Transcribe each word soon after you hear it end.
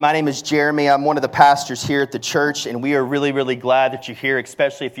My name is Jeremy. I'm one of the pastors here at the church, and we are really, really glad that you're here,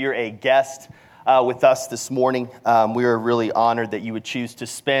 especially if you're a guest with us this morning. We are really honored that you would choose to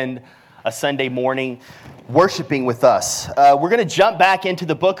spend a Sunday morning worshiping with us. We're going to jump back into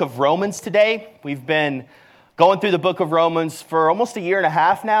the book of Romans today. We've been going through the book of Romans for almost a year and a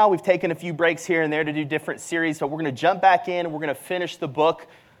half now. We've taken a few breaks here and there to do different series, but we're going to jump back in and we're going to finish the book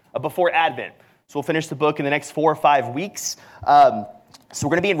before Advent. So we'll finish the book in the next 4 or 5 weeks. So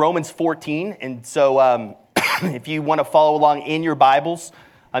we're going to be in Romans 14, and so if you want to follow along in your Bibles,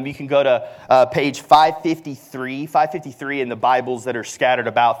 you can go to page 553 in the Bibles that are scattered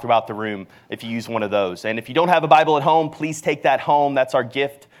about throughout the room if you use one of those. And if you don't have a Bible at home, please take that home. That's our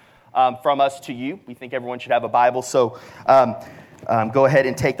gift from us to you. We think everyone should have a Bible, so go ahead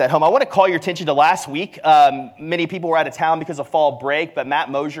and take that home. I want to call your attention to last week. Many people were out of town because of fall break, but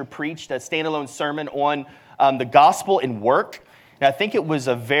Matt Mosier preached a standalone sermon on the gospel and work. And I think it was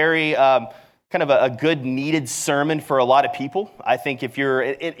a very kind of a good, needed sermon for a lot of people. I think if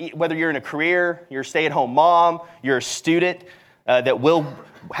you're, whether you're in a career, you're a stay-at-home mom, you're a student that will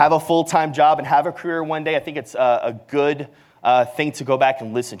have a full-time job and have a career one day, I think it's a good thing to go back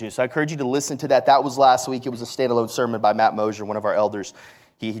and listen to. So I encourage you to listen to that. That was last week. It was a standalone sermon by Matt Mosier, one of our elders.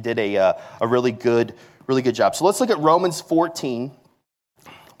 He did a really good job. So let's look at Romans 14.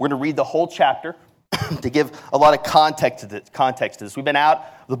 We're going to read the whole chapter to give a lot of context to this. We've been out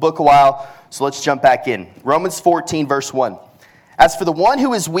of the book a while, so let's jump back in. Romans 14, verse 1. As for the one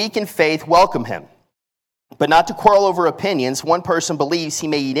who is weak in faith, welcome him, but not to quarrel over opinions. One person believes he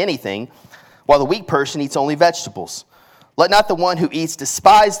may eat anything, while the weak person eats only vegetables. Let not the one who eats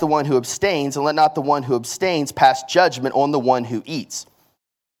despise the one who abstains, and let not the one who abstains pass judgment on the one who eats,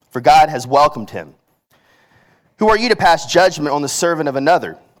 for God has welcomed him. Who are you to pass judgment on the servant of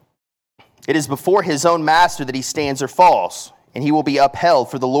another? It is before his own master that he stands or falls, and he will be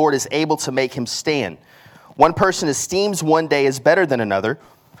upheld, for the Lord is able to make him stand. One person esteems one day as better than another,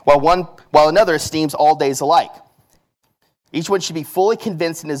 while another esteems all days alike. Each one should be fully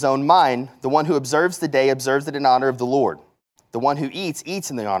convinced in his own mind. The one who observes the day observes it in honor of the Lord. The one who eats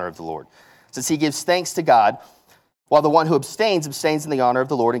in the honor of the Lord, since he gives thanks to God, while the one who abstains in the honor of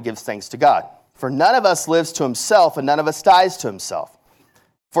the Lord and gives thanks to God. For none of us lives to himself, and none of us dies to himself.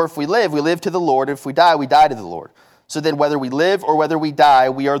 For if we live to the Lord. If we die to the Lord. So then whether we live or whether we die,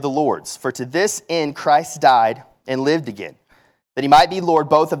 we are the Lord's. For to this end Christ died and lived again, that he might be Lord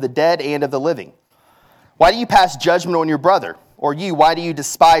both of the dead and of the living. Why do you pass judgment on your brother? Or you, why do you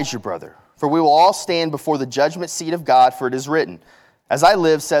despise your brother? For we will all stand before the judgment seat of God, for it is written, As I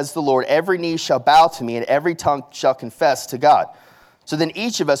live, says the Lord, every knee shall bow to me, and every tongue shall confess to God. So then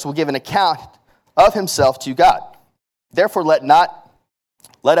each of us will give an account of himself to God. Therefore let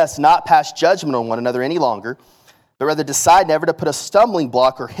us not pass judgment on one another any longer, but rather decide never to put a stumbling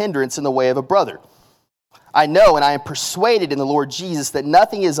block or hindrance in the way of a brother. I know and I am persuaded in the Lord Jesus that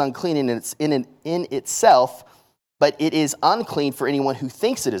nothing is unclean in itself, but it is unclean for anyone who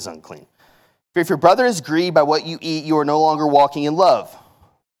thinks it is unclean. For if your brother is grieved by what you eat, you are no longer walking in love.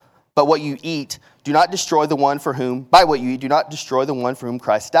 But what you eat, do not destroy the one for whom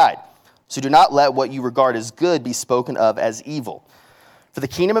Christ died. So do not let what you regard as good be spoken of as evil. For the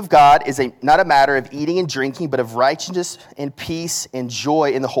kingdom of God is not a matter of eating and drinking, but of righteousness and peace and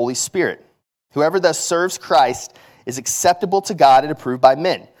joy in the Holy Spirit. Whoever thus serves Christ is acceptable to God and approved by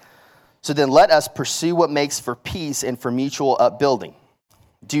men. So then let us pursue what makes for peace and for mutual upbuilding.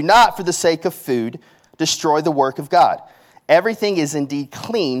 Do not, for the sake of food, destroy the work of God. Everything is indeed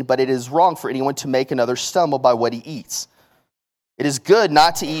clean, but it is wrong for anyone to make another stumble by what he eats. It is good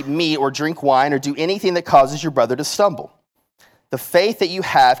not to eat meat or drink wine or do anything that causes your brother to stumble. The faith that you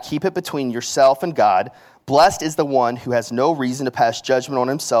have, keep it between yourself and God. Blessed is the one who has no reason to pass judgment on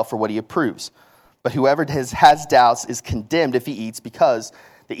himself for what he approves. But whoever has doubts is condemned if he eats, because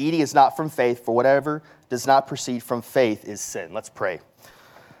the eating is not from faith, for whatever does not proceed from faith is sin. Let's pray.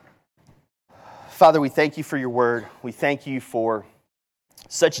 Father, we thank you for your word. We thank you for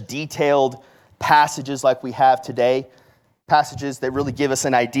such detailed passages like we have today, passages that really give us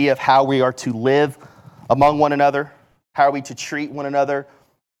an idea of how we are to live among one another. How are we to treat one another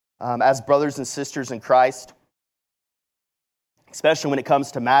as brothers and sisters in Christ? Especially when it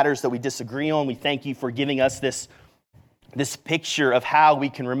comes to matters that we disagree on, we thank you for giving us this picture of how we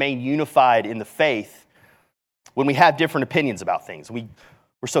can remain unified in the faith when we have different opinions about things. We're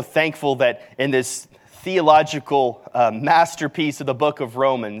so thankful that in this theological masterpiece of the book of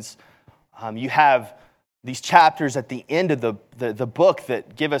Romans, you have these chapters at the end of the book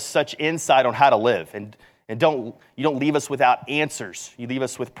that give us such insight on how to live. And And you don't leave us without answers. You leave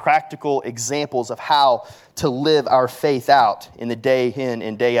us with practical examples of how to live our faith out in the day in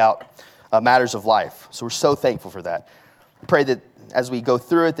and day out matters of life. So we're so thankful for that. I pray that as we go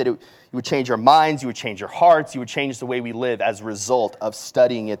through it, that you would change our minds, you would change our hearts, you would change the way we live as a result of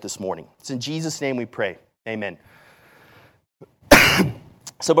studying it this morning. It's in Jesus' name we pray. Amen.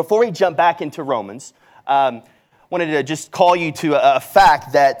 So before we jump back into Romans, wanted to just call you to a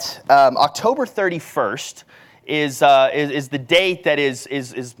fact that October 31st is the date that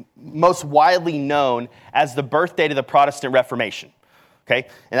is most widely known as the birthday to the Protestant Reformation. Okay,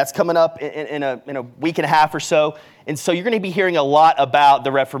 and that's coming up in a week and a half or so. And so you're going to be hearing a lot about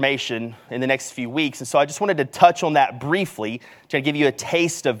the Reformation in the next few weeks. And so I just wanted to touch on that briefly to give you a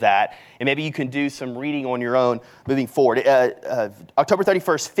taste of that. And maybe you can do some reading on your own moving forward. October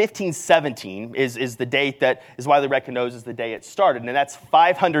 31st, 1517 is the date that is widely recognized as the day it started. And that's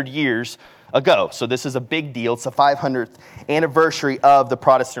 500 years ago. So this is a big deal. It's the 500th anniversary of the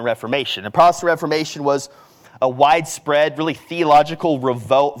Protestant Reformation. The Protestant Reformation was a widespread, really theological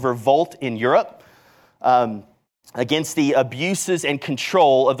revolt in Europe against the abuses and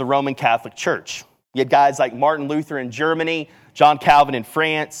control of the Roman Catholic Church. You had guys like Martin Luther in Germany, John Calvin in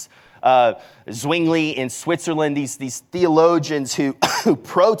France, Zwingli in Switzerland, these theologians who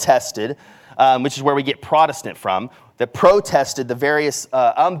protested, which is where we get Protestant from, that protested the various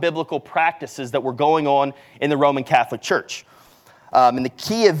unbiblical practices that were going on in the Roman Catholic Church. And the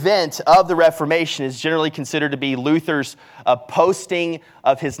key event of the Reformation is generally considered to be Luther's posting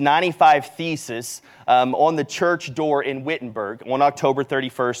of his 95 Thesis on the church door in Wittenberg on October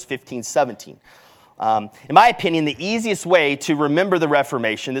 31st, 1517. In my opinion, the easiest way to remember the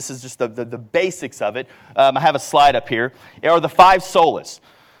Reformation, this is just the basics of it, I have a slide up here, are the five solas.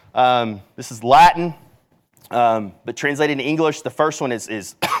 This is Latin, but translated in English, the first one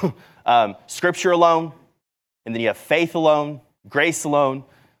is Scripture alone, and then you have faith alone, grace alone,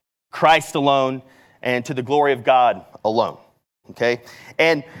 Christ alone, and to the glory of God alone. Okay?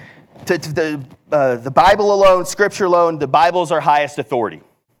 And to the Bible alone, Scripture alone, the Bible is our highest authority.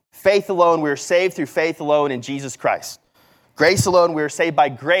 Faith alone, we are saved through faith alone in Jesus Christ. Grace alone, we are saved by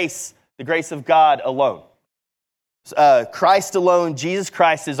grace, the grace of God alone. Christ alone, Jesus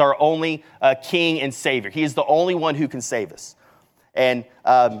Christ is our only King and Savior. He is the only one who can save us. And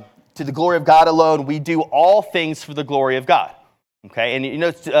to the glory of God alone, we do all things for the glory of God. Okay, and you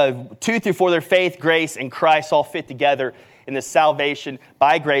know, 2 through 4, their faith, grace, and Christ all fit together in the salvation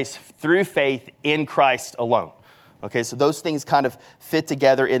by grace through faith in Christ alone. Okay, so those things kind of fit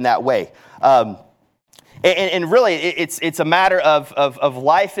together in that way. And really, it's a matter of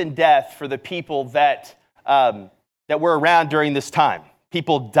life and death for the people that were around during this time.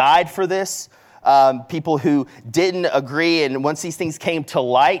 People died for this. People who didn't agree, and once these things came to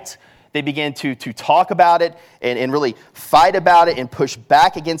light, they began to talk about it and really fight about it and push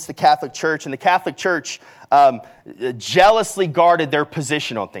back against the Catholic Church. And the Catholic Church jealously guarded their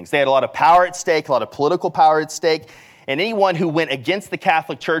position on things. They had a lot of power at stake, a lot of political power at stake. And anyone who went against the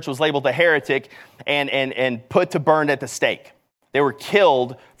Catholic Church was labeled a heretic and put to burn at the stake. They were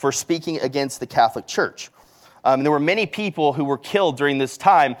killed for speaking against the Catholic Church. And there were many people who were killed during this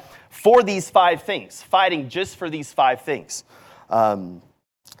time for these five things, fighting just for these five things.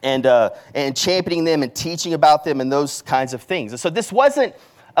 And championing them and teaching about them and those kinds of things. And so this wasn't,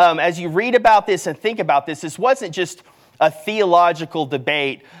 as you read about this and think about this wasn't just a theological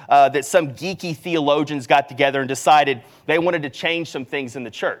debate that some geeky theologians got together and decided they wanted to change some things in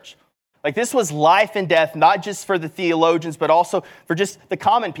the church. Like, this was life and death, not just for the theologians, but also for just the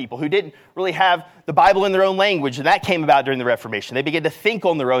common people who didn't really have the Bible in their own language. And that came about during the Reformation. They began to think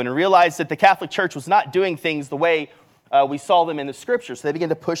on their own and realize that the Catholic Church was not doing things the way we saw them in the Scriptures. So they began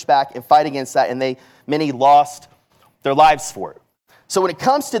to push back and fight against that, and many lost their lives for it. So when it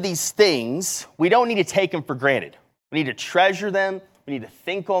comes to these things, we don't need to take them for granted. We need to treasure them. We need to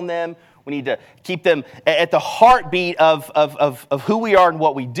think on them. We need to keep them at the heartbeat of who we are and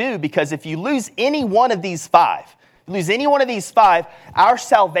what we do, because if you lose any one of these five, our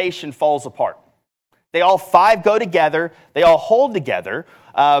salvation falls apart. They all five go together. They all hold together.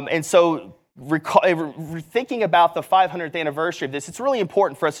 And so thinking about the 500th anniversary of this, it's really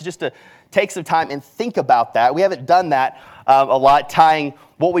important for us to take some time and think about that. We haven't done that a lot, tying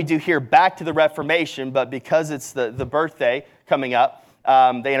what we do here back to the Reformation, but because it's the birthday coming up,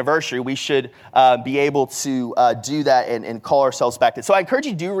 the anniversary, we should be able to do that and call ourselves back to it. So I encourage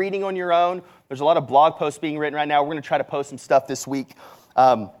you to do reading on your own. There's a lot of blog posts being written right now. We're going to try to post some stuff this week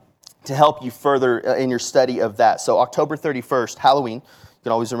to help you further in your study of that. So October 31st, Halloween, you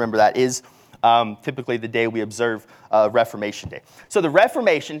can always remember that, is typically the day we observe Reformation Day. So the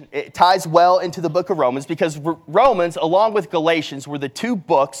Reformation, it ties well into the book of Romans because Romans, along with Galatians, were the two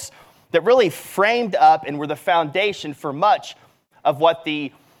books that really framed up and were the foundation for much of what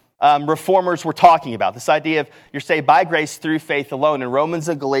the reformers were talking about. This idea of you're saved by grace through faith alone. And Romans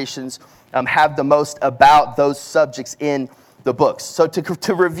and Galatians have the most about those subjects in the books. So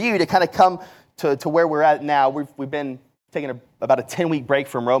to review, to kind of come to where we're at now, we've been taking about a 10-week break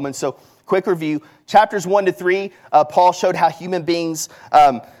from Romans. So quick review. Chapters 1 to 3, Paul showed how human beings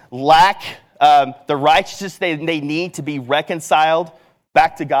lack the righteousness they need to be reconciled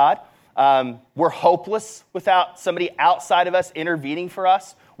back to God. We're hopeless without somebody outside of us intervening for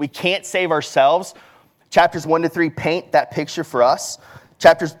us. We can't save ourselves. Chapters 1 to 3 paint that picture for us.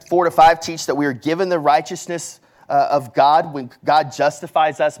 Chapters 4 to 5 teach that we are given the righteousness of God when God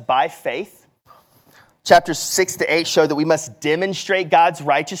justifies us by faith. Chapters 6 to 8 show that we must demonstrate God's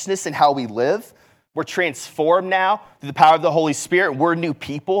righteousness in how we live. We're transformed now through the power of the Holy Spirit. We're new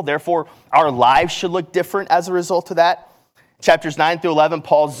people. Therefore, our lives should look different as a result of that. Chapters 9 through 11,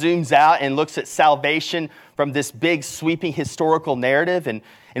 Paul zooms out and looks at salvation from this big sweeping historical narrative and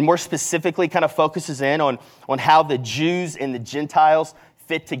more specifically kind of focuses in on how the Jews and the Gentiles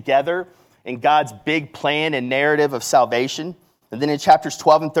fit together in God's big plan and narrative of salvation. And then in chapters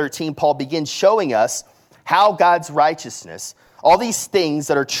 12 and 13, Paul begins showing us how God's righteousness, all these things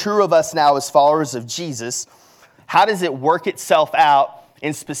that are true of us now as followers of Jesus, how does it work itself out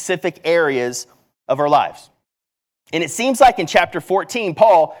in specific areas of our lives? And it seems like in chapter 14,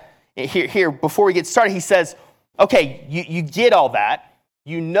 Paul, here before we get started, he says, okay, you get all that.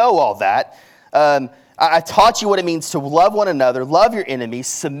 You know all that. I taught you what it means to love one another, love your enemies,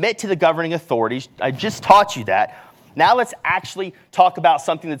 submit to the governing authorities. I just taught you that. Now let's actually talk about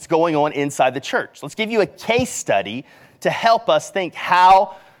something that's going on inside the church. Let's give you a case study to help us think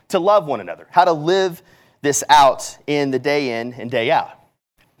how to love one another, how to live this out in the day in and day out.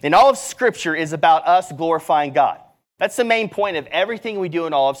 And all of Scripture is about us glorifying God. That's the main point of everything we do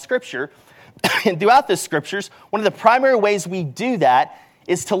in all of Scripture. And throughout the Scriptures, one of the primary ways we do that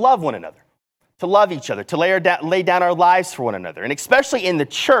is to love one another, to love each other, to lay down our lives for one another. And especially in the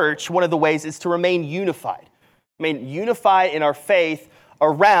church, one of the ways is to remain unified. Remain unified in our faith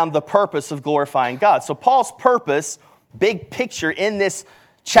around the purpose of glorifying God. So Paul's purpose, big picture in this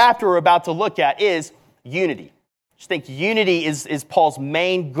chapter we're about to look at is unity. I think unity is Paul's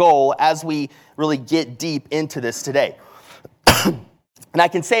main goal as we really get deep into this today. And I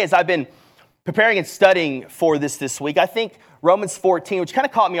can say as I've been preparing and studying for this week, I think Romans 14, which kind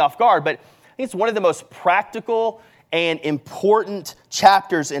of caught me off guard, but I think it's one of the most practical and important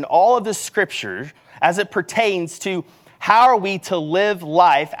chapters in all of the Scripture as it pertains to how are we to live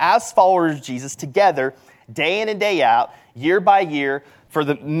life as followers of Jesus together day in and day out, year by year, for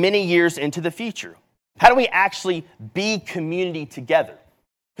the many years into the future. How do we actually be community together?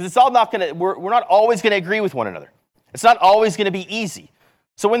 Because it's all not going to, we're not always going to agree with one another. It's not always going to be easy.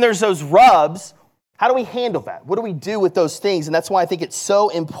 So when there's those rubs, how do we handle that? What do we do with those things? And that's why I think it's so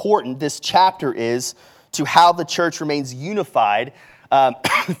important, this chapter is, to how the church remains unified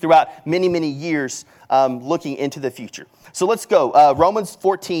throughout many, many years looking into the future. So let's go. Romans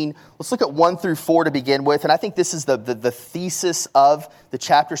 14, let's look at 1 through 4 to begin with. And I think this is the thesis of the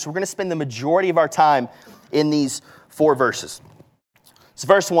chapter. So we're going to spend the majority of our time in these 4 verses. So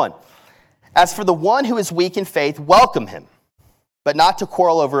verse 1. As for the one who is weak in faith, welcome him, but not to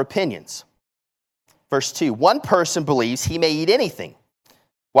quarrel over opinions. Verse 2. One person believes he may eat anything,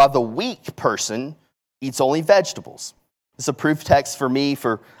 while the weak person eats only vegetables. This is a proof text for me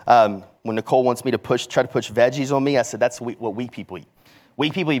for when Nicole wants me to try to push veggies on me. I said, that's what weak people eat.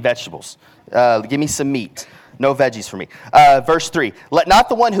 Weak people eat vegetables. Give me some meat. No veggies for me. Verse 3, let not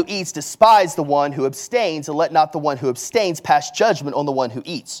the one who eats despise the one who abstains, and let not the one who abstains pass judgment on the one who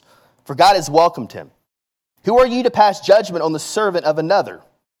eats, for God has welcomed him. Who are you to pass judgment on the servant of another?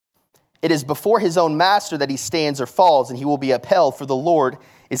 It is before his own master that he stands or falls, and he will be upheld, for the Lord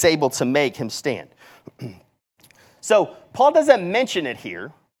is able to make him stand. So Paul doesn't mention it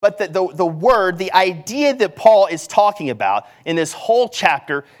here, but the word, the idea that Paul is talking about in this whole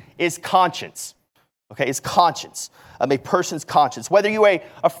chapter is conscience. Okay, is conscience, a person's conscience. Whether you are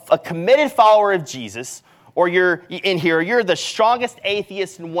a committed follower of Jesus, or you're in here, you're the strongest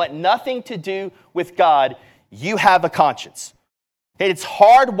atheist and want nothing to do with God, you have a conscience. Okay, it's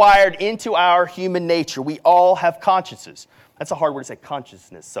hardwired into our human nature. We all have consciences. That's a hard word to say,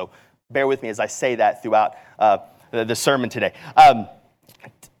 consciousness. So bear with me as I say that throughout the sermon today.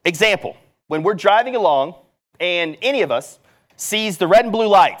 Example, when we're driving along and any of us sees the red and blue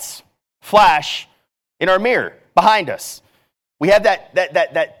lights flash in our mirror behind us, We have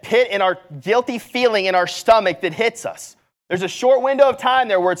that pit in our guilty feeling in our stomach that hits us. There's a short window of time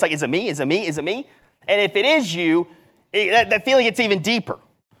there where it's like, is it me? Is it me? Is it me? And if it is you, that feeling gets even deeper.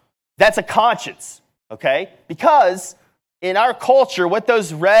 That's a conscience, okay? Because in our culture, what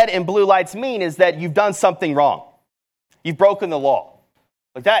those red and blue lights mean is that you've done something wrong. You've broken the law.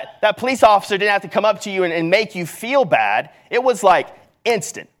 Like that police officer didn't have to come up to you and make you feel bad. It was like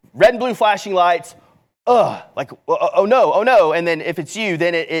instant. Red and blue flashing lights, like, oh no. And then if it's you,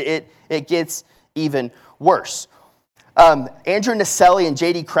 then it gets even worse. Andrew Naselli and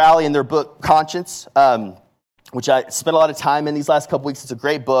J.D. Crowley in their book, Conscience, which I spent a lot of time in these last couple weeks. It's a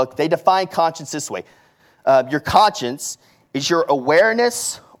great book. They define conscience this way. Your conscience is your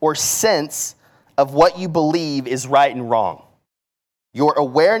awareness or sense of what you believe is right and wrong. Your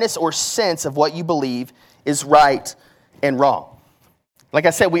awareness or sense of what you believe is right and wrong. Like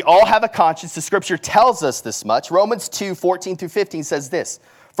I said, we all have a conscience. The scripture tells us this much. Romans 2, 14 through 15 says this.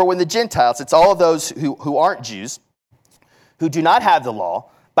 For when the Gentiles, it's all of those who aren't Jews, who do not have the law,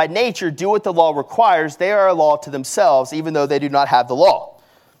 by nature do what the law requires, they are a law to themselves, even though they do not have the law.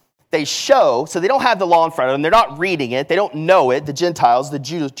 They show, so they don't have the law in front of them, they're not reading it, they don't know it, the Gentiles, the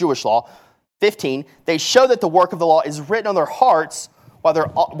Jewish law. 15, they show that the work of the law is written on their hearts,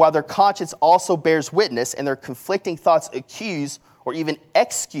 while their conscience also bears witness, and their conflicting thoughts accuse or even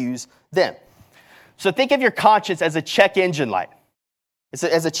excuse them. So think of your conscience as a check engine light.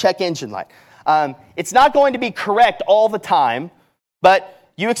 As a check engine light. It's not going to be correct all the time,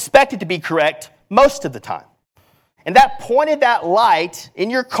 but you expect it to be correct most of the time. And that point of that light in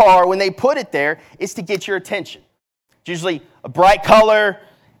your car, when they put it there, is to get your attention. It's usually a bright color.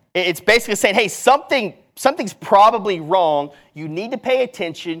 It's basically saying, hey, something's probably wrong. You need to pay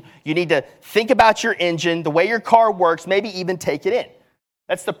attention. You need to think about your engine, the way your car works, maybe even take it in.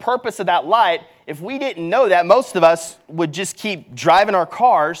 That's the purpose of that light. If we didn't know that, most of us would just keep driving our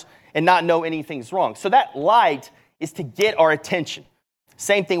cars and not know anything's wrong. So that light is to get our attention.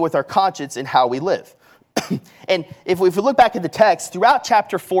 Same thing with our conscience and how we live. And if we look back at the text, throughout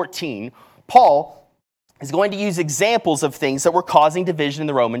chapter 14, Paul is going to use examples of things that were causing division in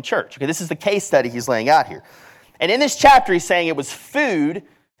the Roman church. Okay, this is the case study he's laying out here. And in this chapter, he's saying it was food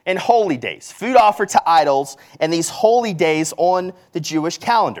and holy days, food offered to idols, and these holy days on the Jewish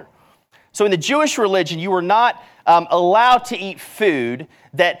calendar. So in the Jewish religion, you were not allowed to eat food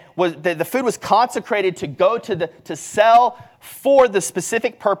the food was consecrated to go to sell for the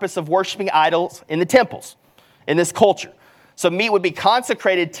specific purpose of worshiping idols in the temples in this culture. So meat would be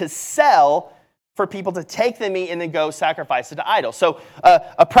consecrated to sell for people to take the meat and then go sacrifice it to idols. So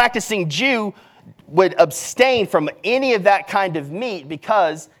a practicing Jew would abstain from any of that kind of meat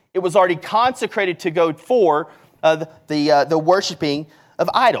because it was already consecrated to go for the worshiping of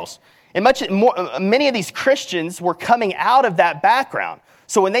idols. And many of these Christians were coming out of that background.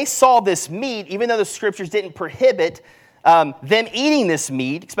 So when they saw this meat, even though the scriptures didn't prohibit them eating this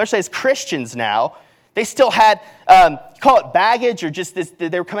meat, especially as Christians now, they still had, call it baggage or just this,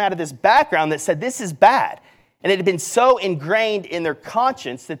 they were coming out of this background that said this is bad. And it had been so ingrained in their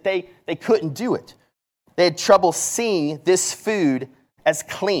conscience that they couldn't do it. They had trouble seeing this food as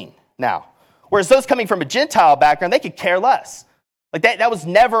clean now. Whereas those coming from a Gentile background, they could care less. Like that was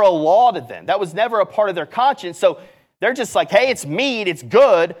never a law to them. That was never a part of their conscience. So they're just like, hey, it's meat, it's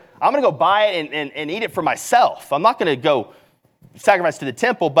good. I'm going to go buy it and eat it for myself. I'm not going to go sacrifice to the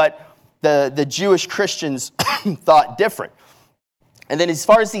temple, but the Jewish Christians thought different. And then as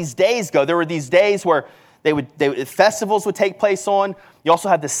far as these days go, there were these days where festivals would take place on. You also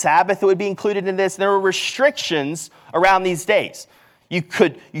had the Sabbath that would be included in this. There were restrictions around these days. You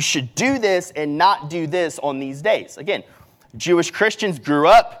should do this and not do this on these days. Again, Jewish Christians grew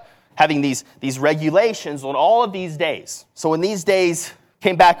up having these regulations on all of these days. So when these days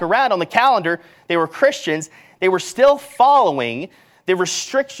came back around on the calendar, they were Christians. They were still following the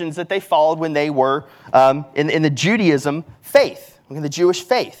restrictions that they followed when they were in the Judaism faith, in the Jewish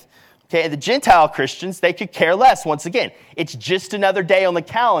faith. Okay, and the Gentile Christians, they could care less. Once again, it's just another day on the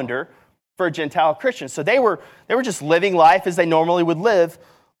calendar for a Gentile Christian. So they were just living life as they normally would live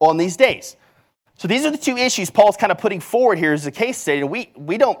on these days. So these are the two issues Paul's kind of putting forward here as a case study. And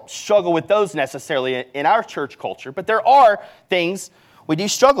we don't struggle with those necessarily in our church culture, but there are things we do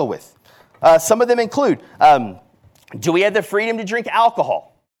struggle with. Some of them include, do we have the freedom to drink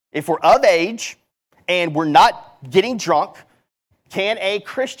alcohol? If we're of age and we're not getting drunk, can a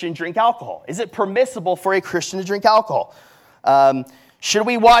Christian drink alcohol? Is it permissible for a Christian to drink alcohol? Should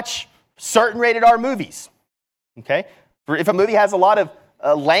we watch certain rated R movies? Okay, if a movie has a lot of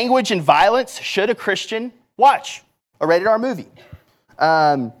language and violence, should a Christian watch a rated R movie?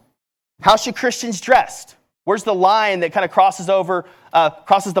 How should Christians dress? Where's the line that kind of crosses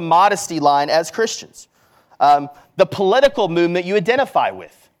the modesty line as Christians? The political movement you identify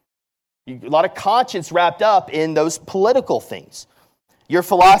with. A lot of conscience wrapped up in those political things. Your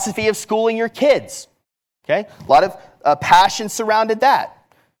philosophy of schooling your kids. Okay? A lot of passion surrounded that.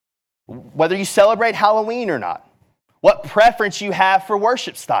 Whether you celebrate Halloween or not. What preference you have for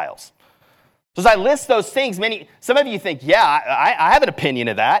worship styles. So as I list those things, some of you think, yeah, I have an opinion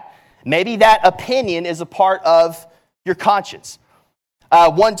of that. Maybe that opinion is a part of your conscience.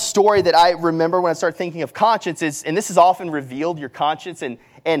 One story that I remember when I started thinking of conscience is, and this is often revealed, your conscience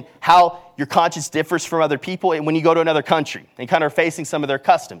and how your conscience differs from other people when you go to another country and kind of are facing some of their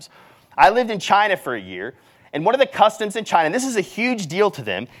customs. I lived in China for a year, and one of the customs in China, and this is a huge deal to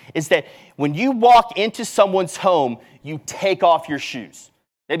them, is that when you walk into someone's home, you take off your shoes.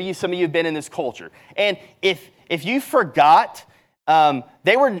 Maybe some of you have been in this culture. And if you forgot,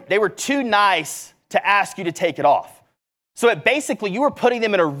 they were too nice to ask you to take it off. So basically, you were putting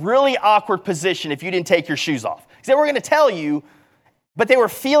them in a really awkward position if you didn't take your shoes off. Because they were going to tell you, but they were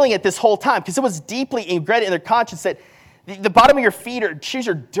feeling it this whole time because it was deeply ingrained in their conscience that the bottom of your shoes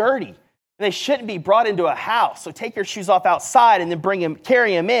are dirty. And they shouldn't be brought into a house. So take your shoes off outside and then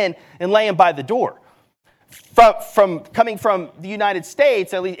carry them in and lay them by the door. From coming from the United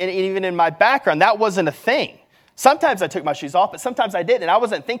States, at least, and even in my background, that wasn't a thing. Sometimes I took my shoes off, but sometimes I didn't. And I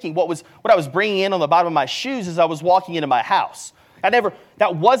wasn't thinking what I was bringing in on the bottom of my shoes as I was walking into my house.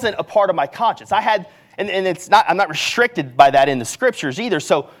 That wasn't a part of my conscience. I'm not restricted by that in the scriptures either.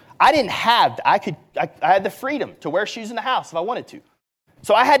 So I had the freedom to wear shoes in the house if I wanted to.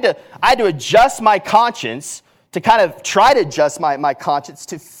 So I had to adjust my conscience to kind of try to adjust my conscience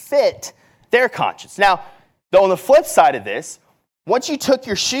to fit their conscience. Now, though on the flip side of this, once you took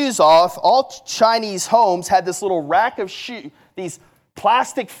your shoes off, all Chinese homes had this little rack of these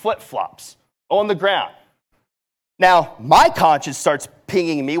plastic flip-flops on the ground. Now, my conscience starts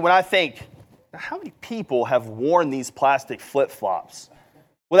pinging me when I think, how many people have worn these plastic flip-flops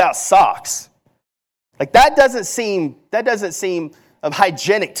without socks? Like that doesn't seem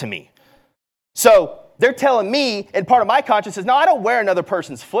hygienic to me. So they're telling me, and part of my conscience is, no, I don't wear another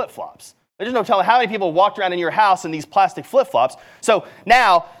person's flip-flops. There's no telling how many people walked around in your house in these plastic flip-flops. So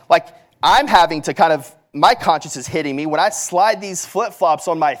now, I'm having to my conscience is hitting me when I slide these flip-flops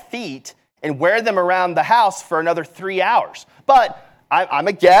on my feet and wear them around the house for another 3 hours. But I'm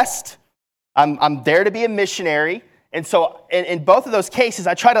a guest. I'm there to be a missionary. And so in both of those cases,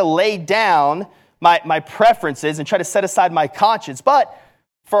 I try to lay down my preferences and try to set aside my conscience. But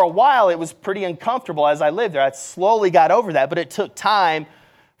for a while, it was pretty uncomfortable as I lived there. I slowly got over that, but it took time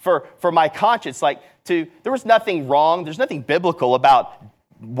for my conscience, there was nothing wrong. There's nothing biblical about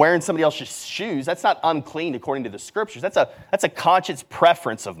wearing somebody else's shoes. That's not unclean according to the scriptures. That's a conscience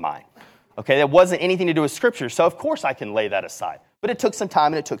preference of mine. Okay, that wasn't anything to do with scripture. So of course I can lay that aside. But it took some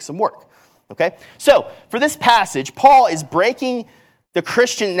time and it took some work. Okay, so for this passage, Paul is breaking the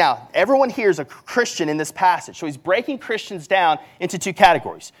Christian. Now, everyone here is a Christian in this passage. So he's breaking Christians down into two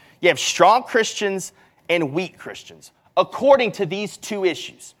categories. You have strong Christians and weak Christians, according to these two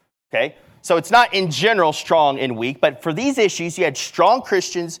issues, okay? So it's not in general strong and weak, but for these issues, you had strong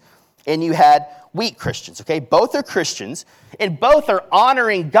Christians and you had weak Christians, okay? Both are Christians, and both are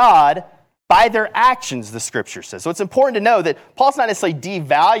honoring God by their actions, the scripture says. So it's important to know that Paul's not necessarily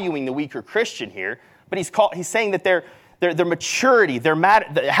devaluing the weaker Christian here, but he's saying that their maturity,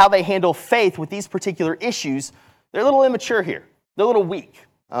 how they handle faith with these particular issues, they're a little immature here. They're a little weak.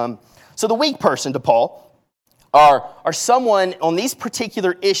 So the weak person to Paul are someone on these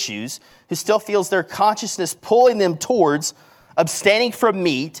particular issues who still feels their consciousness pulling them towards abstaining from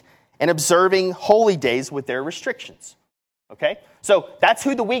meat and observing holy days with their restrictions. Okay? So that's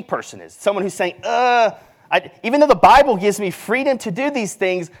who the weak person is. Someone who's saying, even though the Bible gives me freedom to do these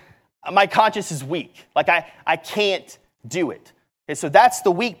things, my conscience is weak. I can't do it. Okay, so that's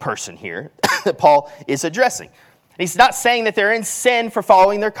the weak person here that Paul is addressing. And he's not saying that they're in sin for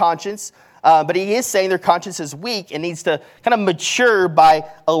following their conscience, but he is saying their conscience is weak and needs to kind of mature by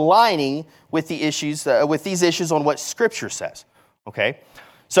aligning with the issues, with these issues on what Scripture says. Okay,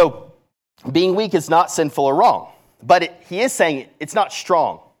 so being weak is not sinful or wrong, but he is saying it's not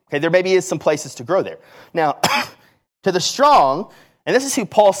strong. Okay, there maybe is some places to grow there. Now, to the strong, and this is who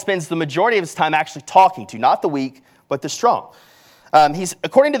Paul spends the majority of his time actually talking to, not the weak, but the strong.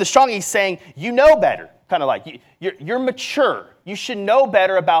 According to the strong, he's saying you know better. Kind of like, you're mature. You should know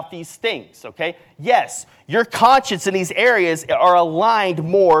better about these things, okay? Yes, your conscience in these areas are aligned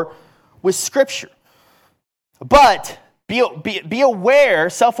more with Scripture. But be aware,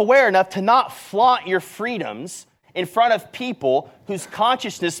 self-aware enough to not flaunt your freedoms in front of people whose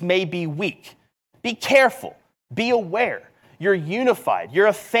consciousness may be weak. Be careful. Be aware. You're unified. You're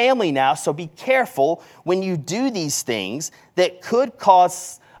a family now, so be careful when you do these things that could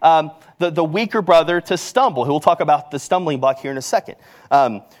cause the weaker brother to stumble. We'll talk about the stumbling block here in a second.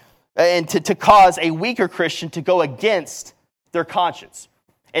 And to cause a weaker Christian to go against their conscience.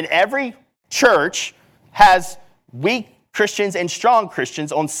 And every church has weak Christians and strong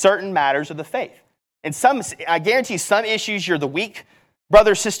Christians on certain matters of the faith. And I guarantee you, some issues you're the weak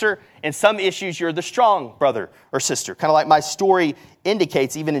brother or sister, and some issues you're the strong brother or sister. Kind of like my story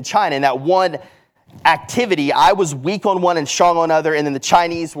indicates, even in China, in that one activity, I was weak on one and strong on other, and then the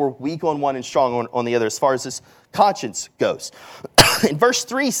Chinese were weak on one and strong on the other as far as this conscience goes. And verse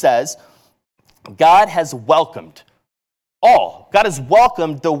 3 says, God has welcomed all. God has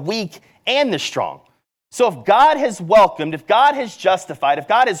welcomed the weak and the strong. So if God has welcomed, if God has justified, if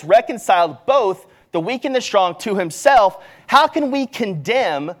God has reconciled both the weak and the strong to himself, how can we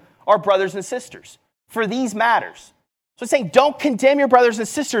condemn our brothers and sisters for these matters? So it's saying don't condemn your brothers and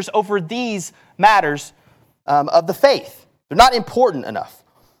sisters over these matters of the faith. They're not important enough.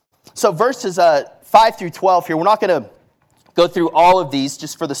 So verses 5 through 12 here, we're not going to go through all of these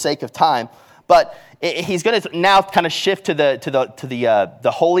just for the sake of time, but he's going to now kind of shift to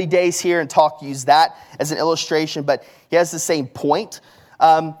the holy days here and use that as an illustration, but he has the same point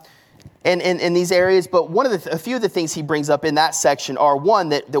in these areas. But a few of the things he brings up in that section are, one,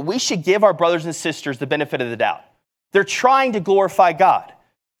 that we should give our brothers and sisters the benefit of the doubt. They're trying to glorify God.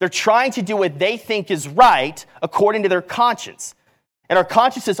 They're trying to do what they think is right according to their conscience. And our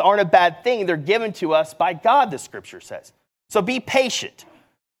consciences aren't a bad thing. They're given to us by God, the scripture says. So be patient.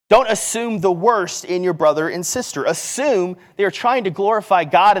 Don't assume the worst in your brother and sister. Assume they're trying to glorify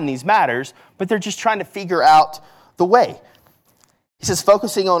God in these matters, but they're just trying to figure out the way. He says,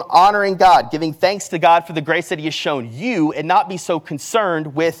 focusing on honoring God, giving thanks to God for the grace that he has shown you, and not be so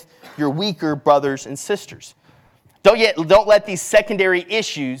concerned with your weaker brothers and sisters. Don't let these secondary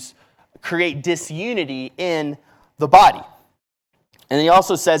issues create disunity in the body. And he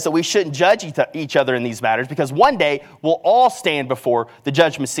also says that we shouldn't judge each other in these matters, because one day we'll all stand before the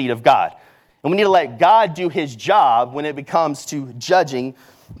judgment seat of God. And we need to let God do his job when it comes to judging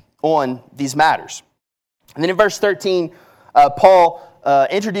on these matters. And then in verse 13, Paul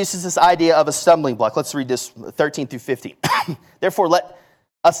introduces this idea of a stumbling block. Let's read this 13 through 15. Therefore, let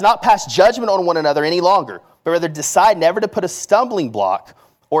us not pass judgment on one another any longer, but rather decide never to put a stumbling block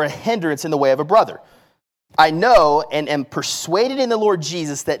or a hindrance in the way of a brother. I know and am persuaded in the Lord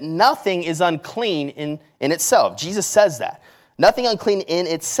Jesus that nothing is unclean in itself. Jesus says that. Nothing unclean in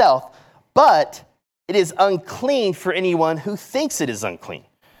itself, but it is unclean for anyone who thinks it is unclean.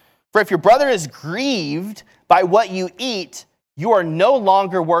 For if your brother is grieved by what you eat, you are no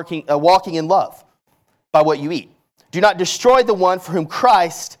longer walking in love by what you eat. Do not destroy the one for whom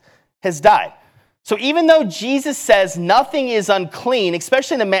Christ has died. So even though Jesus says nothing is unclean,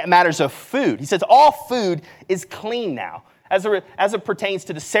 especially in the matters of food, he says all food is clean now, as it pertains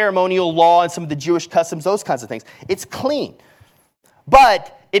to the ceremonial law and some of the Jewish customs, those kinds of things. It's clean.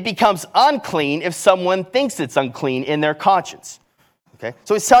 But it becomes unclean if someone thinks it's unclean in their conscience. Okay?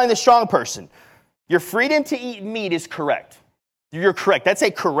 So he's telling the strong person, your freedom to eat meat is correct. You're correct. That's a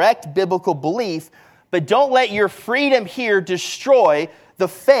correct biblical belief, but don't let your freedom here destroy the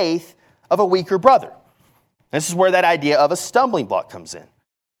faith of a weaker brother. This is where that idea of a stumbling block comes in.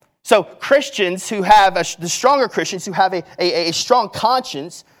 So Christians who have, the stronger Christians who have a strong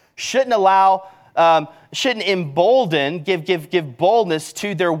conscience shouldn't embolden, give boldness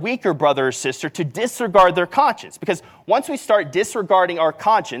to their weaker brother or sister to disregard their conscience. Because once we start disregarding our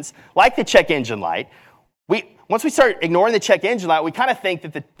conscience, like the check engine light, once we start ignoring the check engine light, we kind of think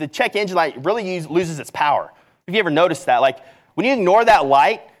that the check engine light really loses its power. Have you ever noticed that? Like when you ignore that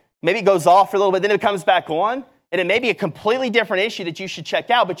light, maybe it goes off for a little bit, then it comes back on, and it may be a completely different issue that you should check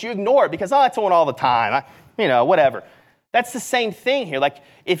out, but you ignore it because, it's on all the time, whatever. That's the same thing here. Like,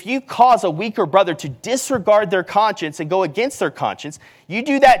 if you cause a weaker brother to disregard their conscience and go against their conscience, you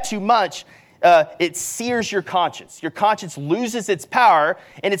do that too much, it sears your conscience. Your conscience loses its power,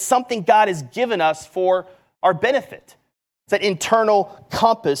 and it's something God has given us for our benefit. It's that internal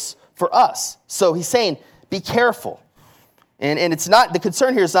compass for us. So he's saying, be careful. And it's not, the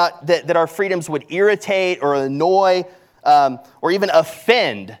concern here is not that our freedoms would irritate or annoy or even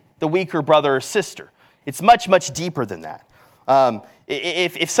offend the weaker brother or sister. It's much, much deeper than that.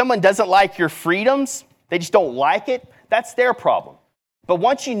 If someone doesn't like your freedoms, they just don't like it, that's their problem. But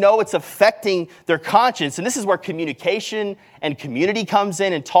once you know it's affecting their conscience, and this is where communication and community comes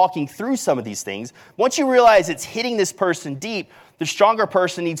in and talking through some of these things, once you realize it's hitting this person deep, the stronger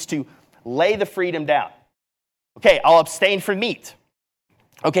person needs to lay the freedom down. Okay, I'll abstain from meat.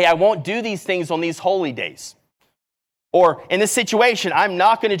 Okay, I won't do these things on these holy days. Or in this situation, I'm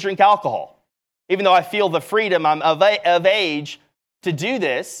not going to drink alcohol. Even though I feel the freedom, I'm of age to do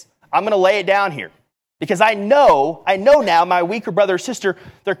this, I'm going to lay it down here. Because I know now my weaker brother or sister,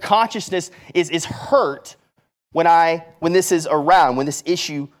 their consciousness is hurt when this is around, when this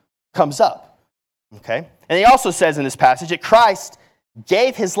issue comes up. Okay? And he also says in this passage that Christ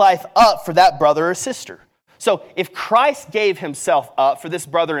gave his life up for that brother or sister. So if Christ gave himself up for this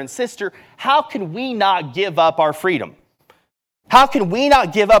brother and sister, how can we not give up our freedom? How can we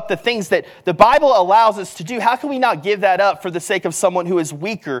not give up the things that the Bible allows us to do? How can we not give that up for the sake of someone who is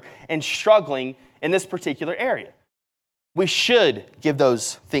weaker and struggling in this particular area? We should give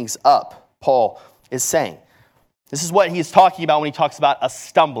those things up, Paul is saying. This is what he's talking about when he talks about a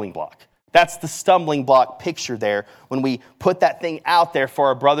stumbling block. That's the stumbling block picture there when we put that thing out there for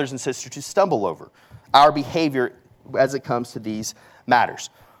our brothers and sisters to stumble over. Our behavior as it comes to these matters.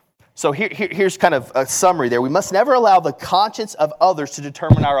 So here's kind of a summary there. We must never allow the conscience of others to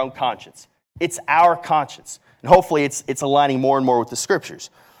determine our own conscience. It's our conscience. And hopefully it's aligning more and more with the scriptures.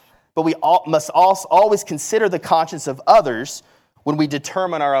 But we must also always consider the conscience of others when we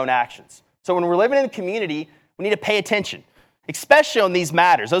determine our own actions. So when we're living in a community, we need to pay attention, especially on these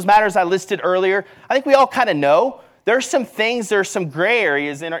matters. Those matters I listed earlier, I think we all kind of know. There are some gray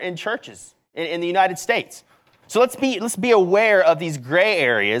areas in churches in the United States. So let's be aware of these gray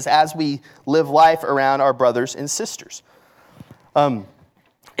areas as we live life around our brothers and sisters. And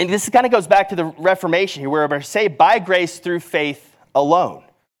this kind of goes back to the Reformation here, where we're saved by grace through faith alone.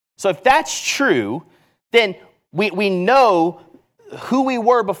 So if that's true, then we know who we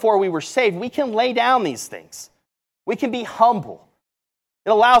were before we were saved. We can lay down these things. We can be humble.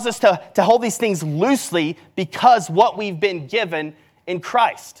 It allows us to hold these things loosely because what we've been given in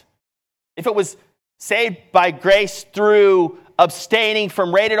Christ. If it was saved by grace through abstaining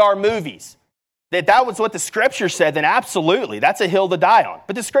from rated R movies, that was what the scripture said, then absolutely, that's a hill to die on.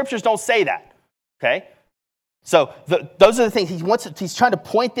 But the scriptures don't say that, okay? So those are the things he's trying to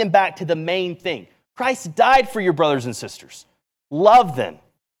point them back to the main thing. Christ died for your brothers and sisters. Love them.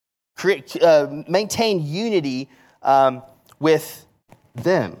 Maintain unity with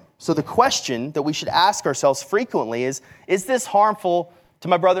them. So the question that we should ask ourselves frequently is this harmful to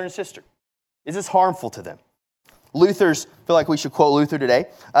my brother and sister? Is this harmful to them? I feel like we should quote Luther today.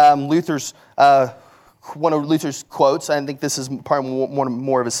 One of Luther's quotes, I think this is probably one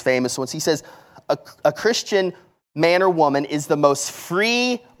more of his famous ones. He says, a Christian man or woman is the most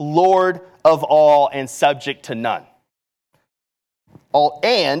free Lord of all and subject to none.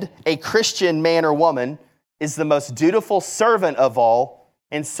 And a Christian man or woman is the most dutiful servant of all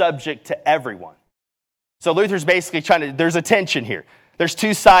and subject to everyone. So Luther's basically there's a tension here. There's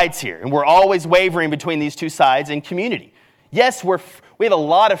two sides here, and we're always wavering between these two sides in community. Yes, we have a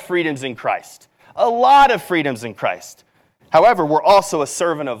lot of freedoms in Christ. A lot of freedoms in Christ. However, we're also a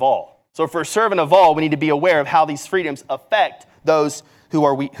servant of all. So if we're a servant of all, we need to be aware of how these freedoms affect those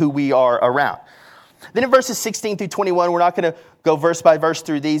who we are around. Then in verses 16 through 21, we're not going to go verse by verse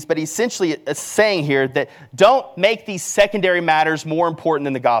through these, but essentially it's saying here that don't make these secondary matters more important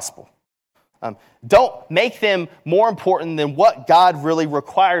than the gospel. Don't make them more important than what God really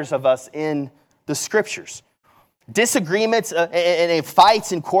requires of us in the scriptures. Disagreements and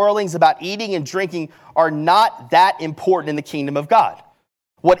fights and quarrelings about eating and drinking are not that important in the kingdom of God.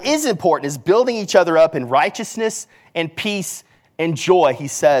 What is important is building each other up in righteousness and peace and joy, he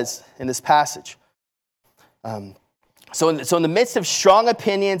says in this passage. So in the midst of strong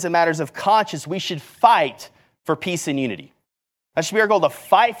opinions and matters of conscience, we should fight for peace and unity. That should be our goal, to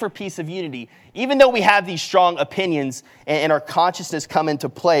fight for peace of unity, even though we have these strong opinions and our consciousness come into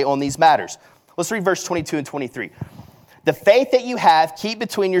play on these matters. Let's read verse 22 and 23. The faith that you have, keep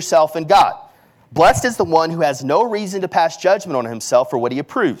between yourself and God. Blessed is the one who has no reason to pass judgment on himself for what he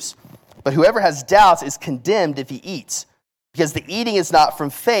approves. But whoever has doubts is condemned if he eats, because the eating is not from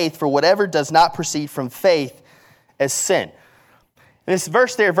faith, for whatever does not proceed from faith is sin. And this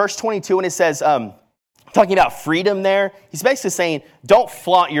verse there, verse 22, when it says, talking about freedom there, he's basically saying, don't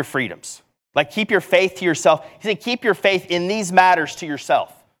flaunt your freedoms. Like, keep your faith to yourself. He's saying, keep your faith in these matters to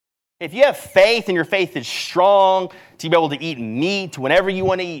yourself. If you have faith and your faith is strong to be able to eat meat whenever you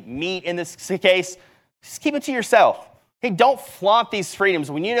want to eat meat in this case, just keep it to yourself. Hey, don't flaunt these freedoms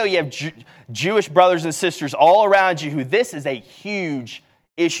when you know you have Jewish brothers and sisters all around you who this is a huge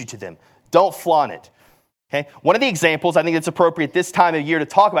issue to them. Don't flaunt it. Okay? One of the examples I think that's appropriate this time of year to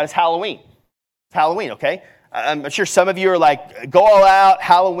talk about is Halloween. It's Halloween, okay? I'm sure some of you are like, go all out,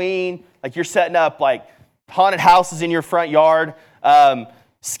 Halloween. Like, you're setting up like haunted houses in your front yard,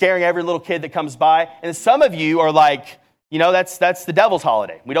 scaring every little kid that comes by. And some of you are like, That's the devil's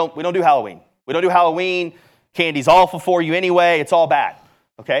holiday. We don't do Halloween. We don't do Halloween. Candy's awful for you anyway. It's all bad.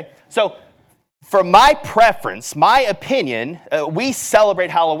 Okay? So for my preference, my opinion, we celebrate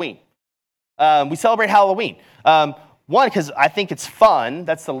Halloween. We celebrate Halloween. One, because I think it's fun.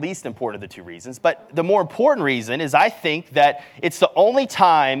 That's the least important of the two reasons. But the more important reason is I think that it's the only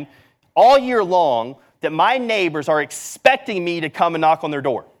time all year long that my neighbors are expecting me to come and knock on their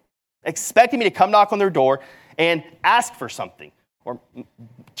door. Expecting me to come knock on their door and ask for something. Or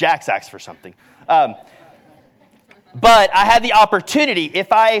Jax asks for something. But I had the opportunity,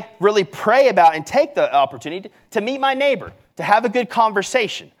 if I really pray about and take the opportunity, to meet my neighbor, to have a good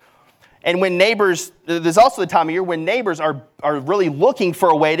conversation. And when neighbors, there's also the time of year when neighbors are really looking for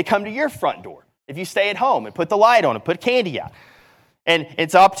a way to come to your front door. If you stay at home and put the light on and put candy out. And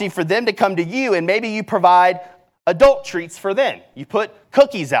it's an opportunity for them to come to you, and maybe you provide adult treats for them. You put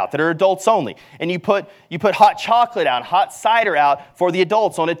cookies out that are adults only. And you put hot chocolate out, hot cider out for the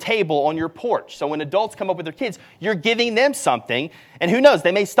adults on a table on your porch. So when adults come up with their kids, you're giving them something. And who knows,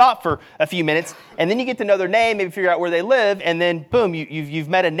 they may stop for a few minutes, and then you get to know their name, maybe figure out where they live, and then boom, you've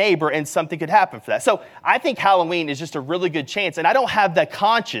met a neighbor, and something could happen for that. So I think Halloween is just a really good chance. And I don't have the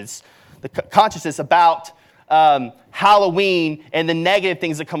consciousness about Halloween and the negative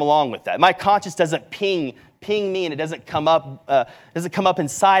things that come along with that. My conscience doesn't ping me, and it doesn't come up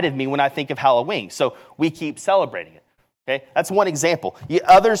inside of me when I think of Halloween. So we keep celebrating it. Okay, that's one example.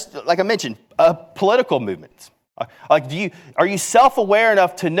 Others, like I mentioned, political movements. Are you self-aware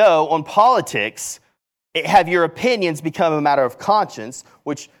enough to know on politics, have your opinions become a matter of conscience,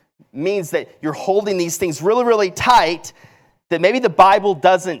 which means that you're holding these things really, really tight that maybe the Bible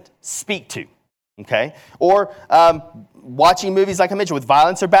doesn't speak to. Okay, or watching movies like I mentioned with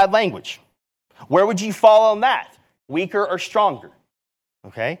violence or bad language. Where would you fall on that? Weaker or stronger?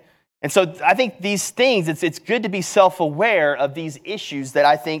 Okay? And so I think these things, it's good to be self-aware of these issues that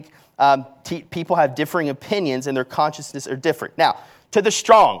I think people have differing opinions and their consciousness are different. Now, to the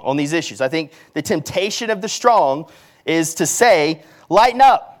strong on these issues, I think the temptation of the strong is to say, lighten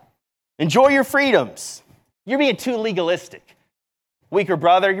up, enjoy your freedoms. You're being too legalistic. Weaker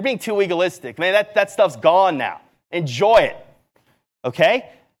brother, you're being too legalistic. Man, that stuff's gone now. Enjoy it. Okay?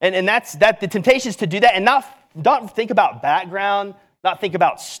 And that's the temptation is to do that and not think about background, not think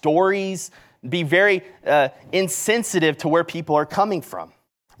about stories, be very insensitive to where people are coming from.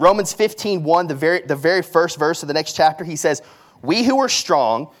 Romans 15:1, the very first verse of the next chapter, he says, we who are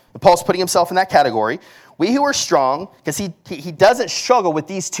strong, and Paul's putting himself in that category, we who are strong, because he doesn't struggle with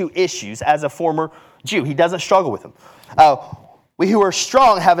these two issues as a former Jew. He doesn't struggle with them. We who are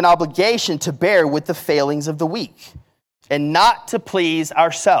strong have an obligation to bear with the failings of the weak, and not to please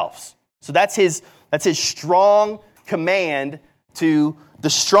ourselves. So that's his strong command to the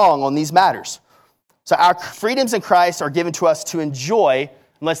strong on these matters. So our freedoms in Christ are given to us to enjoy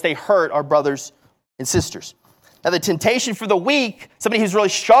unless they hurt our brothers and sisters. Now the temptation for the weak, somebody who's really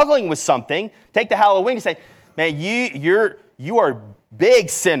struggling with something, take the Halloween and say, man, you are big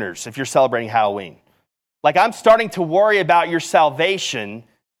sinners if you're celebrating Halloween. Like I'm starting to worry about your salvation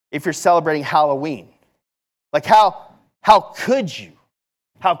if you're celebrating Halloween. Like how could you?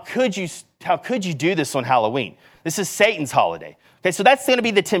 How could you do this on Halloween? This is Satan's holiday. Okay, so that's going to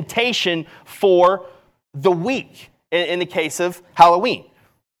be the temptation for the weak in the case of Halloween.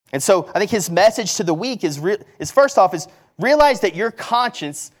 And so I think his message to the weak is first off, is realize that your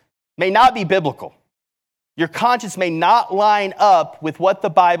conscience may not be biblical. Your conscience may not line up with what the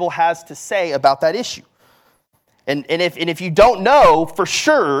Bible has to say about that issue. And if you don't know for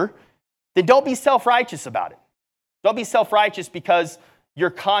sure, then don't be self-righteous about it. Don't be self-righteous because your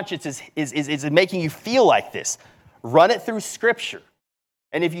conscience is making you feel like this. Run it through Scripture.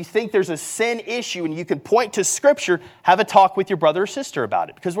 And if you think there's a sin issue and you can point to Scripture, have a talk with your brother or sister about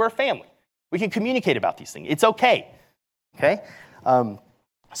it because we're a family. We can communicate about these things. It's okay. Okay?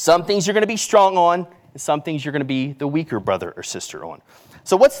 Some things you're going to be strong on, and some things you're going to be the weaker brother or sister on.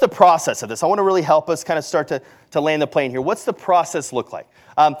 So what's the process of this? I want to really help us kind of start to land the plane here. What's the process look like?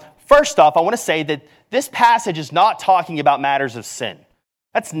 First off, I want to say that this passage is not talking about matters of sin.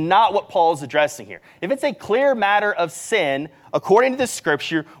 That's not what Paul is addressing here. If it's a clear matter of sin, according to the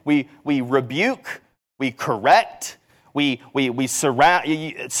Scripture, we rebuke, we correct, we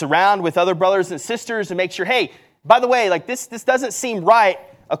surround with other brothers and sisters and make sure, hey, by the way, like this doesn't seem right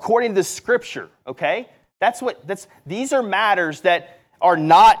according to the Scripture, okay? These are matters that are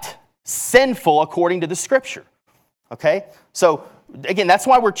not sinful according to the Scripture, okay? So again, that's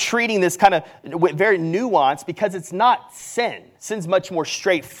why we're treating this kind of very nuanced, because it's not sin. Sin's much more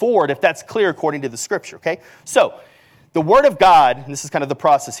straightforward if that's clear according to the Scripture, okay? So The Word of God, and this is kind of the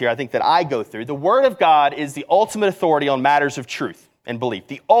process here I think that I go through, the Word of God is the ultimate authority on matters of truth and belief.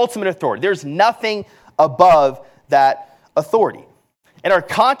 The ultimate authority. There's nothing above that authority. And your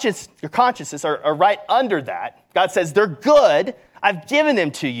consciences are right under that. God says they're good, I've given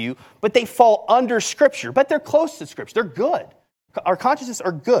them to you, but they fall under Scripture. But they're close to Scripture. They're good. Our consciences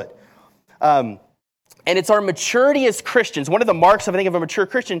are good. And it's our maturity as Christians. One of the marks, I think, of a mature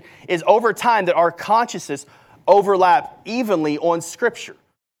Christian is over time that our consciences overlap evenly on Scripture.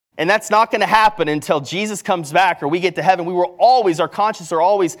 And that's not going to happen until Jesus comes back or we get to heaven. Our consciences are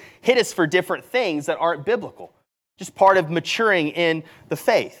always hit us for different things that aren't biblical. Just part of maturing in the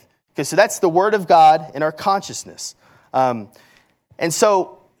faith. Okay, so that's the Word of God in our consciousness. And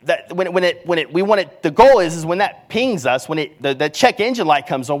so that the goal is when that pings us, when the check engine light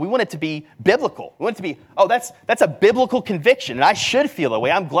comes on, we want it to be biblical. We want it to be, that's a biblical conviction, and I should feel that way.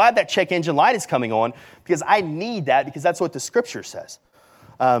 I'm glad that check engine light is coming on because I need that because that's what the Scripture says.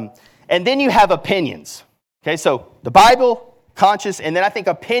 And then you have opinions. Okay, so the Bible, conscious, and then I think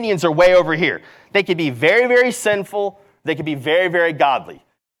opinions are way over here. They could be very, very sinful. They could be very, very godly.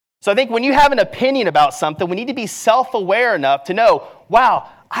 So I think when you have an opinion about something, we need to be self-aware enough to know, wow,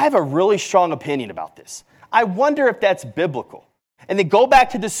 I have a really strong opinion about this. I wonder if that's biblical. And then go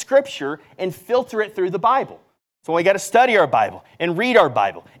back to the Scripture and filter it through the Bible. So we got to study our Bible and read our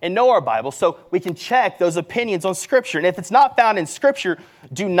Bible and know our Bible so we can check those opinions on Scripture. And if it's not found in Scripture,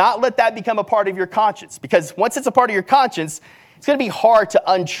 do not let that become a part of your conscience. Because once it's a part of your conscience, it's going to be hard to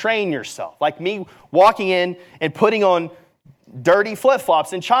untrain yourself. Like me walking in and putting on dirty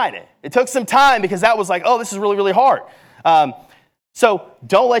flip-flops in China. It took some time because that was like, oh, this is really, really hard. So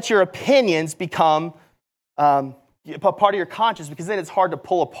don't let your opinions become a part of your conscience because then it's hard to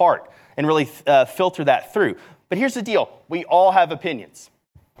pull apart and really filter that through. But here's the deal. We all have opinions.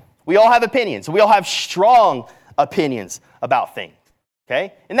 We all have opinions. We all have strong opinions about things.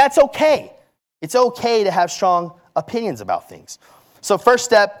 Okay? And that's okay. It's okay to have strong opinions about things. So first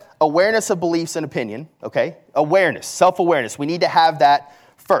step, awareness of beliefs and opinion. Okay? Awareness, self-awareness. We need to have that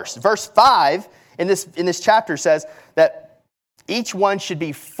first. Verse 5 in this chapter says that each one should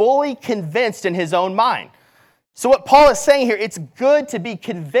be fully convinced in his own mind. So what Paul is saying here, it's good to be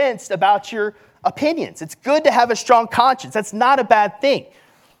convinced about your opinions. It's good to have a strong conscience. That's not a bad thing.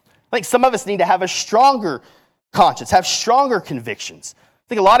 I think some of us need to have a stronger conscience, have stronger convictions. I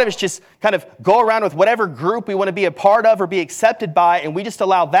think a lot of us just kind of go around with whatever group we want to be a part of or be accepted by, and we just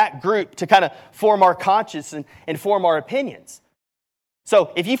allow that group to kind of form our conscience and form our opinions.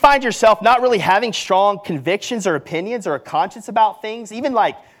 So if you find yourself not really having strong convictions or opinions or a conscience about things, even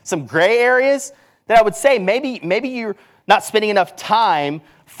like some gray areas, then I would say maybe you're not spending enough time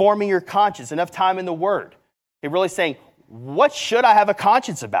forming your conscience, enough time in the Word. You're really saying, what should I have a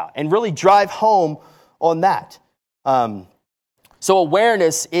conscience about? And really drive home on that. So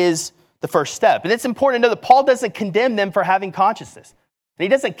awareness is the first step. And it's important to know that Paul doesn't condemn them for having consciousness. And he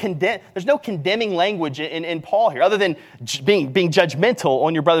doesn't condemn, there's no condemning language in Paul here, other than being judgmental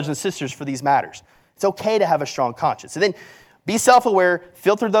on your brothers and sisters for these matters. It's okay to have a strong conscience. And then be self-aware,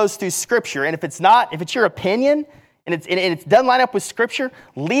 filter those through Scripture. And if it's your opinion, and it doesn't line up with Scripture,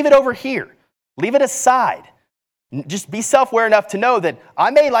 leave it over here. Leave it aside. Just be self-aware enough to know that I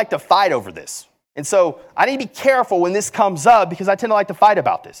may like to fight over this. And so I need to be careful when this comes up because I tend to like to fight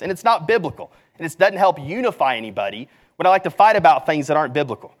about this. And it's not biblical. And it doesn't help unify anybody when I like to fight about things that aren't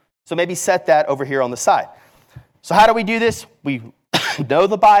biblical. So maybe set that over here on the side. So how do we do this? We know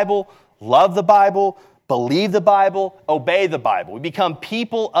the Bible, love the Bible, believe the Bible, obey the Bible. We become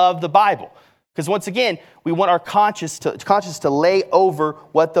people of the Bible. Because once again, we want our conscience to lay over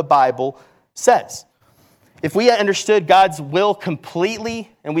what the Bible says. If we understood God's will completely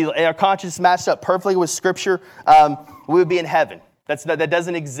and our conscience matched up perfectly with Scripture, we would be in heaven. That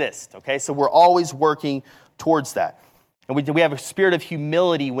doesn't exist, okay? So we're always working towards that. And we have a spirit of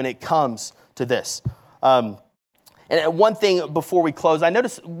humility when it comes to this. And one thing before we close,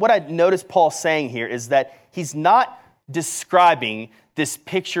 what I noticed Paul saying here is that he's not describing this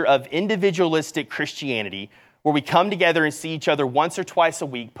picture of individualistic Christianity where we come together and see each other once or twice a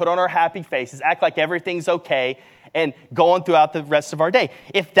week, put on our happy faces, act like everything's okay, and go on throughout the rest of our day.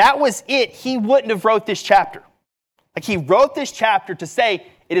 If that was it, he wouldn't have wrote this chapter. Like he wrote this chapter to say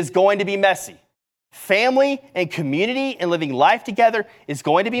it is going to be messy. Family and community and living life together is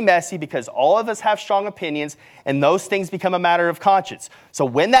going to be messy because all of us have strong opinions and those things become a matter of conscience. So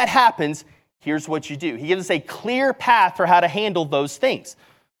when that happens, here's what you do. He gives us a clear path for how to handle those things.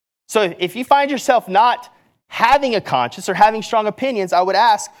 So if you find yourself not having a conscience or having strong opinions, I would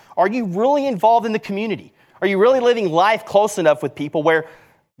ask, are you really involved in the community? Are you really living life close enough with people where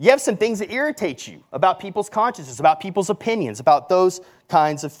You have some things that irritate you about people's consciences, about people's opinions, about those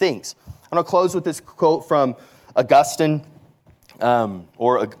kinds of things. I'm going to close with this quote from Augustine,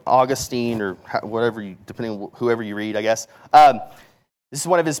 or Augustine, or whatever, depending on whoever you read, I guess. This is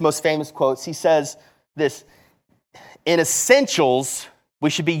one of his most famous quotes. He says this: in essentials, we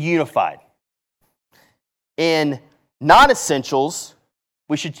should be unified. In non-essentials,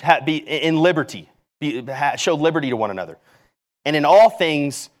 we should be in liberty, show liberty to one another. And in all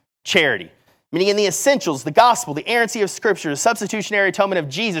things, charity. Meaning in the essentials, the gospel, the inerrancy of Scripture, the substitutionary atonement of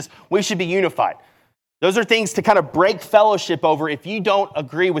Jesus, we should be unified. Those are things to kind of break fellowship over if you don't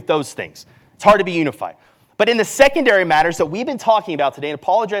agree with those things. It's hard to be unified. But in the secondary matters that we've been talking about today, and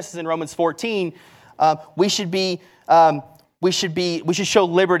Paul addresses in Romans 14, we should show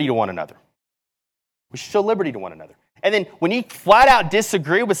liberty to one another. We should show liberty to one another. And then when you flat out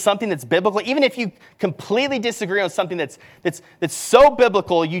disagree with something that's biblical, even if you completely disagree on something that's so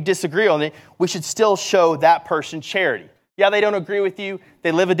biblical you disagree on it, we should still show that person charity. Yeah, they don't agree with you.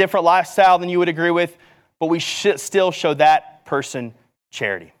 They live a different lifestyle than you would agree with, but we should still show that person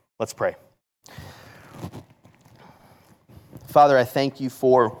charity. Let's pray. Father, I thank you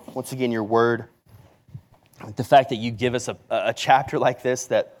for, once again, your word. The fact that you give us a chapter like this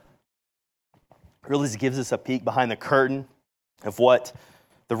that really gives us a peek behind the curtain of what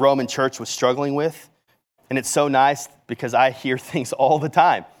the Roman church was struggling with. And it's so nice because I hear things all the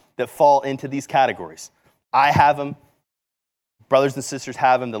time that fall into these categories. I have them. Brothers and sisters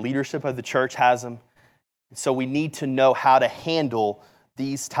have them. The leadership of the church has them. So we need to know how to handle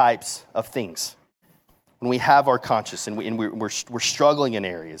these types of things. When we have our conscience and we're struggling in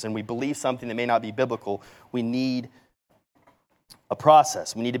areas and we believe something that may not be biblical, we need a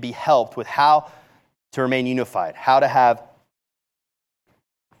process. We need to be helped with how to remain unified, how to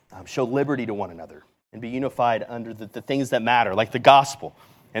show liberty to one another and be unified under the things that matter, like the gospel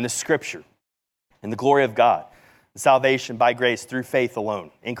and the Scripture and the glory of God, the salvation by grace through faith alone,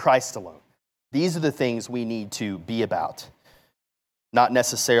 in Christ alone. These are the things we need to be about, not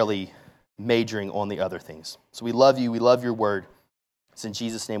necessarily majoring on the other things. So we love you. We love your word. It's in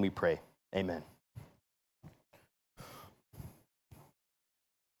Jesus' name we pray. Amen.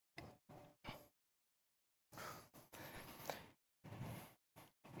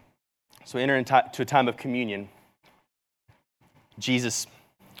 So we enter into a time of communion. Jesus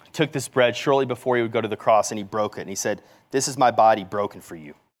took this bread shortly before he would go to the cross, and he broke it. And he said, "This is my body broken for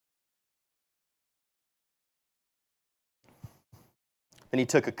you." Then he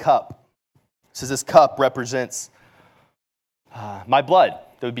took a cup. It says this cup represents my blood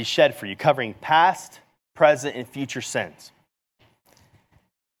that would be shed for you, covering past, present, and future sins.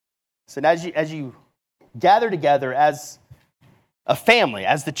 So as you gather together as a family,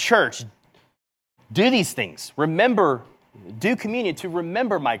 as the church, do these things. Remember, do communion to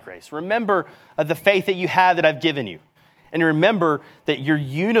remember my grace. Remember the faith that you have that I've given you. And remember that you're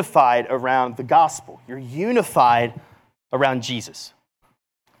unified around the gospel. You're unified around Jesus.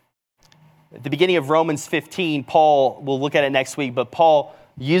 At the beginning of Romans 15, Paul, we'll look at it next week, but Paul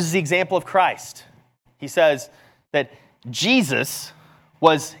uses the example of Christ. He says that Jesus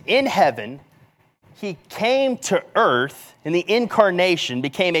was in heaven. He came to earth in the incarnation,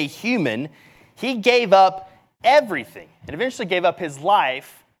 became a human. He gave up everything and eventually gave up his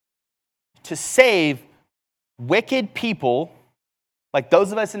life to save wicked people, like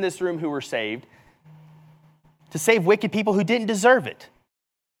those of us in this room who were saved, to save wicked people who didn't deserve it.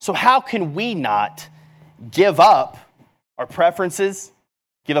 So how can we not give up our preferences,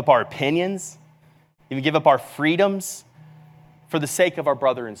 give up our opinions, even give up our freedoms for the sake of our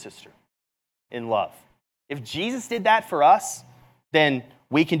brother and sister in love? If Jesus did that for us, then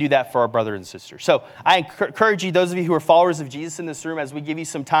we can do that for our brother and sister. So I encourage you, those of you who are followers of Jesus in this room, as we give you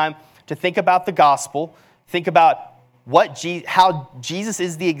some time to think about the gospel, think about how Jesus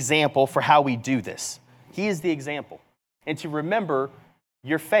is the example for how we do this. He is the example. And to remember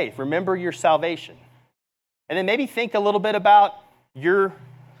your faith, remember your salvation. And then maybe think a little bit about your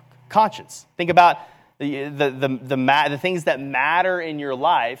conscience. Think about the things that matter in your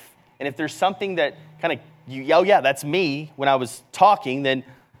life. And if there's something that kind of oh yeah, that's me when I was talking, then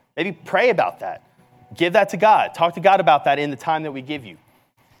maybe pray about that. Give that to God. Talk to God about that in the time that we give you.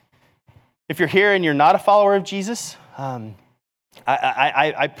 If you're here and you're not a follower of Jesus,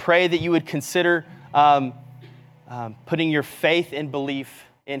 I pray that you would consider putting your faith and belief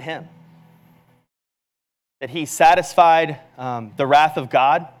in Him. That He satisfied the wrath of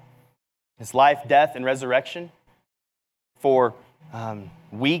God, His life, death, and resurrection for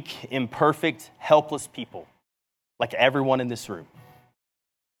weak, imperfect, helpless people like everyone in this room.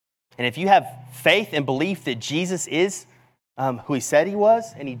 And if you have faith and belief that Jesus is who he said he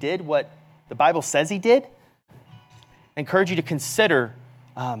was, and he did what the Bible says he did, I encourage you to consider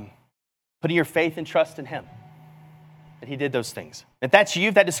putting your faith and trust in him, that he did those things. If that's you,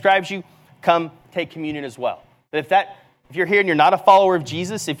 if that describes you, come take communion as well. But if you're here and you're not a follower of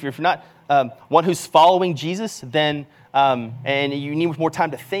Jesus, if you're not one who's following Jesus, then and you need more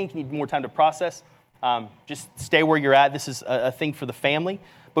time to think, you need more time to process, just stay where you're at. This is a thing for the family.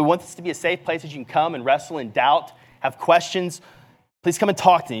 But we want this to be a safe place that you can come and wrestle in doubt, have questions. Please come and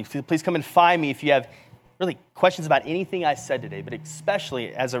talk to me. Please come and find me if you have really questions about anything I said today, but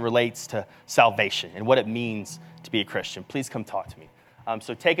especially as it relates to salvation and what it means to be a Christian. Please come talk to me.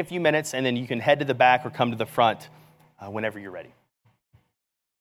 So take a few minutes, and then you can head to the back or come to the front whenever you're ready.